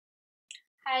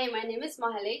Hi, my name is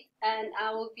Mahalit, and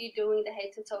I will be doing the head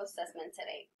to toe assessment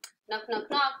today. Knock, knock,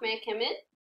 knock. May I come in?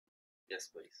 Yes,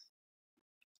 please.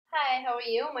 Hi, how are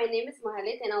you? My name is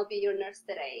Mahalit, and I'll be your nurse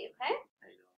today, okay? How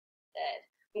you doing? Good.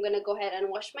 I'm gonna go ahead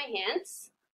and wash my hands,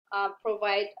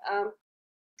 provide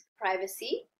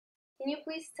privacy. Can you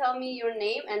please tell me your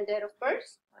name and date of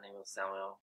birth? My name is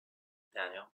Samuel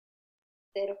Daniel,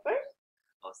 Date of birth?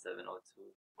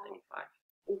 070295.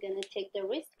 I'm gonna take the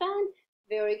wristband.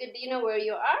 Very good. Do you know where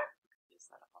you are? Yes,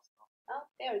 at a hospital. Oh,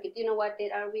 very good. Do you know what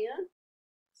date are we on?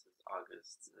 This is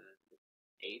August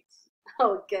 8th.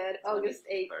 Oh, good. August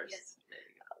 8th. 21st. Yes. There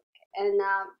you go. And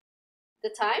the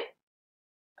time?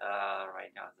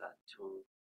 Right now it's at 2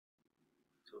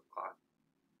 o'clock.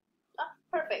 Oh,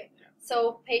 perfect. Yeah.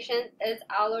 So patient is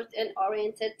alert and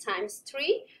oriented times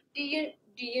 3. Do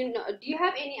you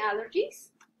have any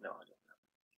allergies? No, I don't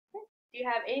know. Do you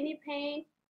have any pain?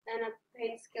 And a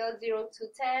pain scale 0 to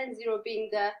 10, 0 being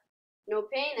the no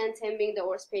pain and 10 being the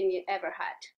worst pain you ever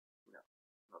had. No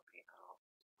pain at all.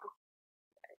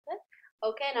 Very good.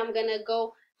 Okay, and I'm gonna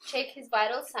go check his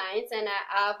vital signs, and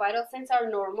vital signs are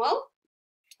normal,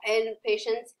 and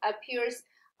patient appears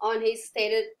on his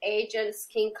stated age and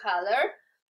skin color.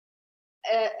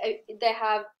 They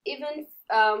have even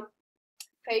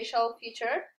facial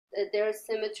feature. They're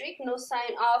symmetric, no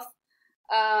sign of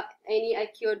any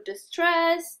acute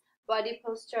distress. Body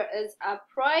posture is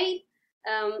upright.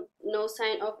 No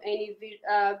sign of any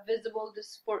visible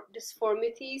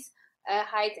disformities.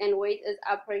 Height and weight is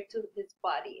upright to his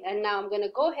body. And now I'm going to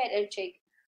go ahead and check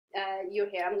your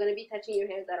hair. I'm going to be touching your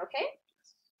hair. Is that okay?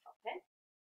 Okay.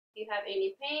 Do you have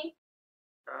any pain?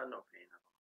 No pain at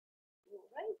all. All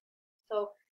right.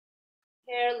 So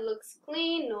hair looks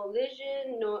clean, no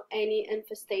lesion, no any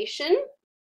infestation,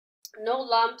 no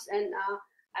lumps, and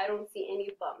I don't see any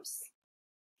bumps.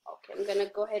 Okay, I'm gonna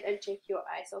go ahead and check your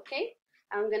eyes, okay?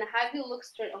 I'm gonna have you look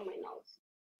straight on my nose.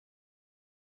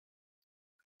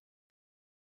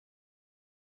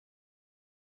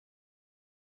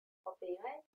 Open your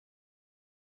eyes.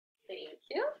 Thank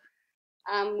you.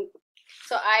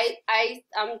 So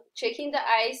I'm checking the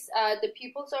eyes. The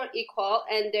pupils are equal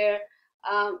and they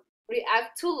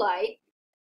react to light.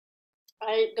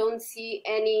 I don't see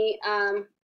any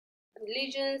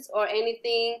lesions or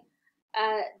anything.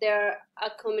 They're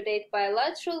accommodated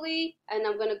bilaterally, and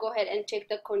I'm gonna go ahead and check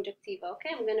the conjunctiva. Okay,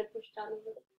 I'm gonna push down a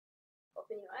little.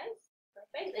 Open your eyes.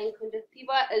 Perfect. And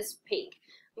conjunctiva is pink.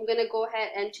 I'm gonna go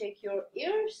ahead and check your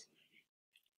ears.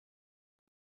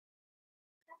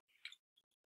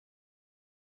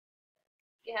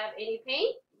 Do you have any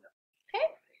pain? No. Okay.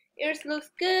 Ears looks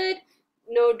good.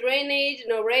 No drainage,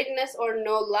 no redness, or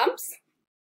no lumps.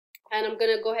 And I'm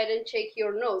gonna go ahead and check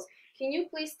your nose. Can you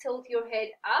please tilt your head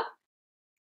up?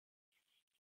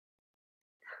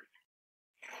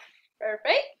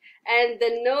 Perfect. And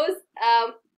the nose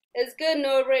is good.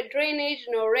 No red drainage,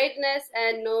 no redness,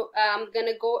 and no. I'm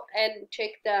gonna go and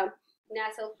check the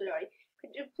nasal flurry.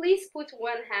 Could you please put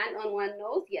one hand on one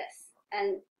nose? Yes,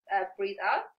 and breathe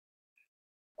out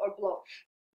or blow.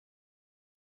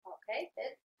 Okay,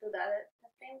 let's do the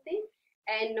same thing.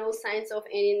 And no signs of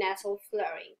any nasal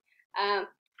flurry.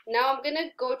 Now I'm gonna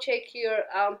go check your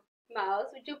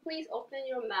mouth. Would you please open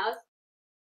your mouth,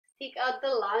 stick out the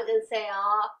lung, and say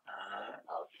ah?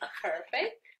 Oh,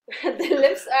 perfect. The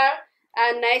lips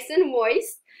are nice and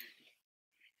moist.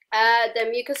 The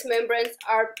mucous membranes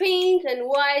are pink and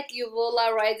white.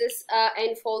 Uvula rises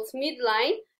and falls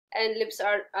midline, and lips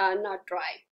are not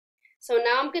dry. So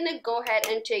now I'm gonna go ahead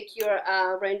and check your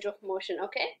range of motion.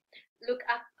 Okay, look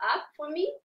up for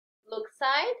me. Look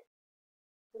side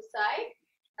to side,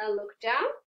 and look down.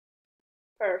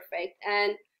 Perfect.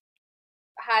 And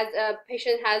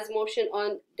patient has motion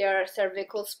on their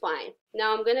cervical spine.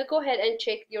 Now I'm gonna go ahead and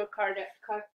check your carotid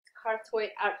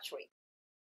artery.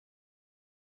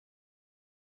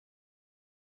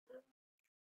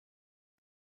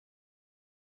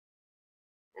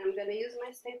 And I'm gonna use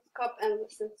my stethoscope and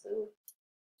listen to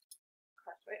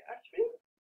carotid artery.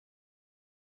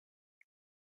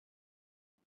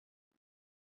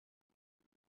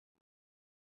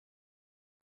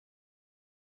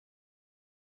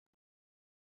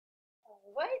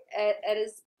 Alright, it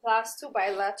is class 2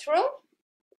 bilateral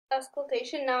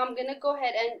auscultation. Now I'm gonna go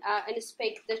ahead and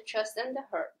inspect the chest and the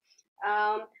heart.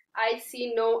 I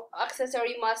see no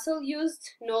accessory muscle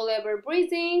used, no labor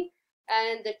breathing,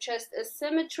 and the chest is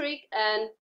symmetric and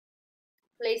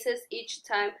places each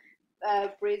time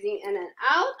breathing in and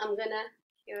out. I'm gonna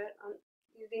hear it on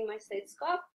using my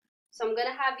stethoscope. So I'm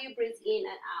gonna have you breathe in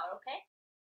and out, okay?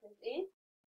 Breathe in.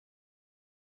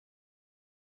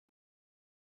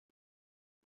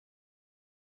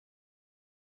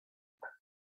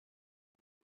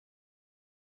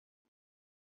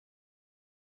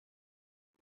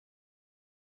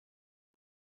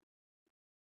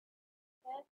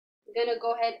 I'm gonna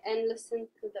go ahead and listen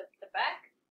to the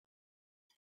back.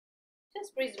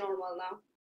 Just breathe normal now.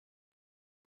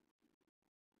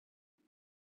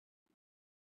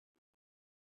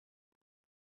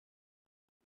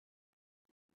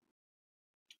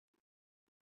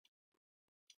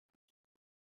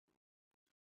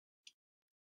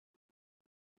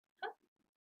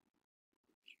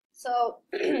 So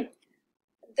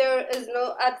there is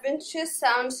no adventitious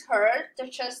sounds heard. The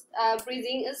chest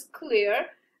breathing is clear,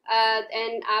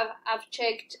 and I've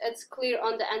checked it's clear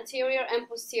on the anterior and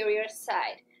posterior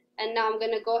side. And now I'm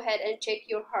gonna go ahead and check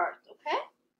your heart, okay?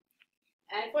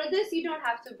 And for this, you don't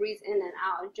have to breathe in and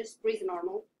out. Just breathe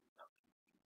normal.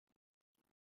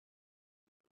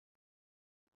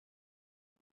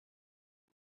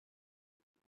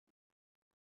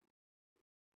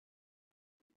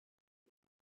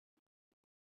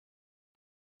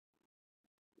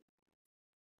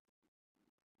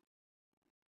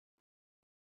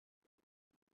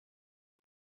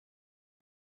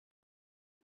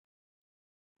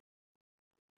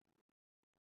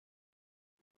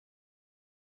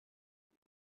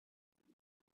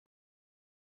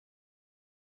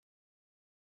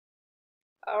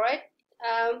 All right.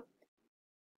 Um,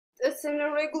 it's in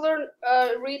a regular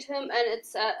rhythm, and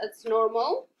it's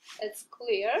normal. It's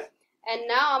clear. And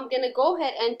now I'm gonna go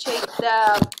ahead and check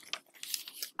the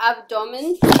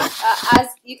abdomen. As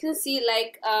you can see,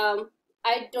 like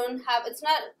I don't have, it's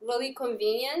not really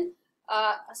convenient,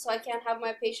 so I can't have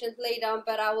my patient lay down,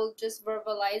 but I will just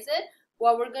verbalize it.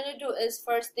 What we're gonna do is,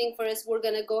 first thing first, we're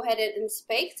gonna go ahead and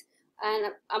inspect,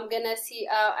 and I'm gonna see,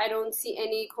 I don't see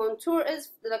any contour, is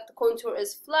like the contour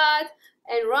is flat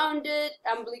and rounded,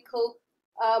 umbilical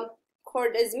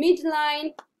cord is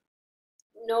midline,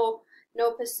 no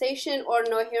pulsation or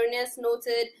no hairness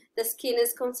noted. The skin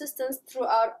is consistent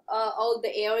throughout all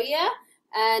the area.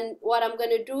 And what I'm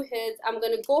going to do is I'm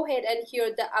going to go ahead and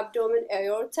hear the abdomen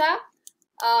aorta,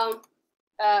 um,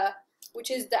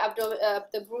 which is the abdomen,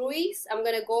 the bruits. I'm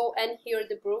going to go and hear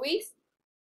the bruits.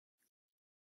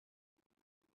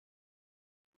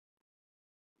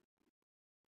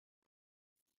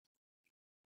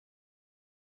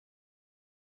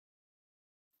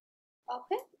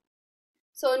 Okay,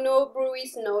 so no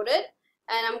bruits noted.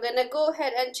 And I'm going to go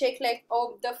ahead and check like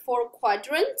all the 4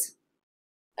 quadrants.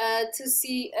 To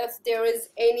see if there is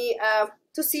any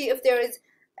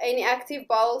active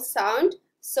bowel sound.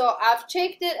 So I've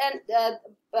checked it, and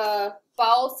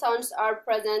bowel sounds are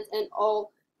present in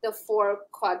all the 4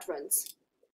 quadrants.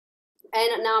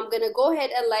 And now I'm gonna go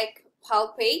ahead and like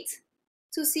palpate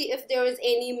to see if there is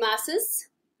any masses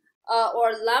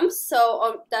or lumps.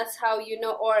 So that's how you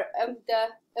know, or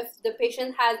if the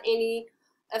patient has any,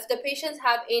 if the patients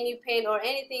have any pain or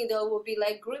anything, there will be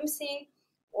like grimacing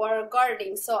or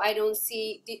guarding. So I don't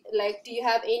see, like, do you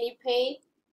have any pain?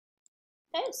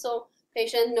 Okay, so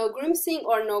patient no grimacing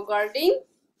or no guarding.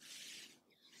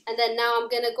 And then now I'm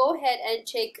gonna go ahead and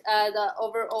check the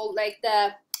overall, like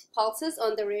the pulses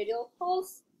on the radial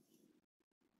pulse.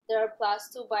 They're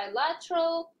 +2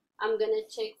 bilateral. I'm gonna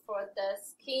check for the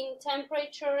skin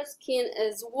temperature. Skin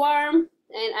is warm,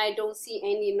 and I don't see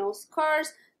any no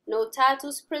scars, no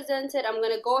tattoos presented. I'm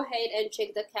gonna go ahead and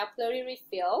check the capillary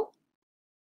refill.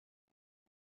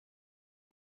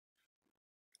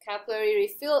 Capillary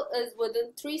refill is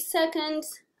within 3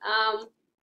 seconds.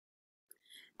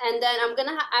 And then I'm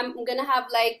gonna have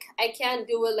like, I can't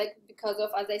do it like, because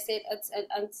of, as I said,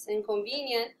 it's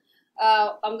inconvenient.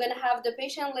 I'm gonna have the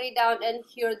patient lay down and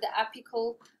hear the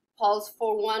apical pulse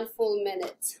for 1 full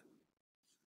minute.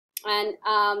 And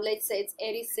let's say it's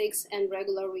 86 and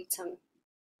regular rhythm.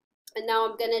 And now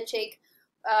I'm gonna check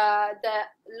the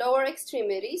lower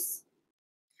extremities.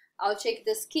 I'll check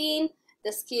the skin.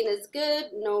 The skin is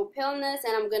good, no paleness,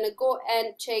 and I'm gonna go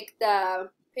and check the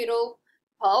pedal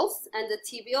pulse and the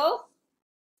tibial,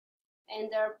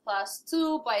 and they're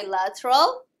 +2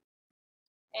 bilateral.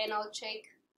 And I'll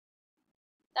check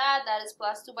that is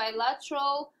 +2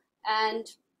 bilateral,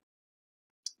 and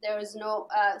there is no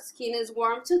skin is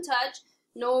warm to touch,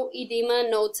 no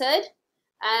edema noted,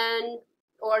 and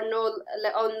or no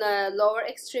on the lower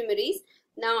extremities.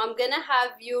 Now I'm gonna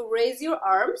have you raise your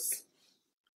arms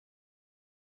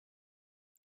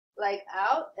like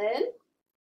out in,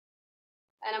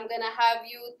 and I'm gonna have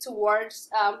you towards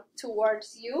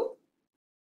you,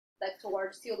 like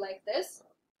towards you like this.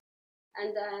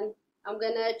 And then I'm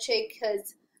gonna check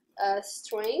his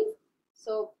strength.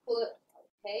 So pull it.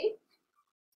 Okay,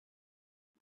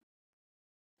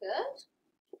 good.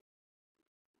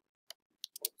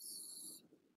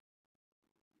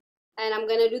 And I'm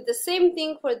gonna do the same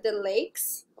thing for the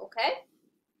legs. Okay,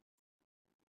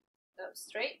 up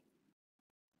straight.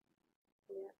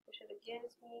 Yeah, push it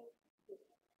gives me.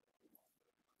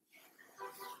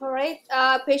 All right,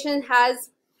 patient has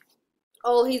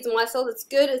all his muscles. It's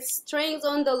good. It strengthens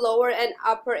on the lower and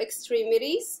upper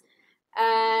extremities.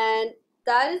 And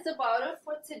that is about it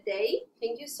for today.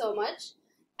 Thank you so much.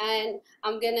 And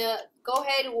I'm gonna go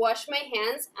ahead and wash my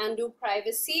hands and do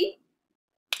privacy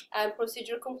and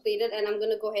procedure completed. And I'm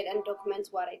gonna go ahead and document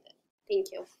what I did.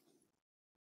 Thank you.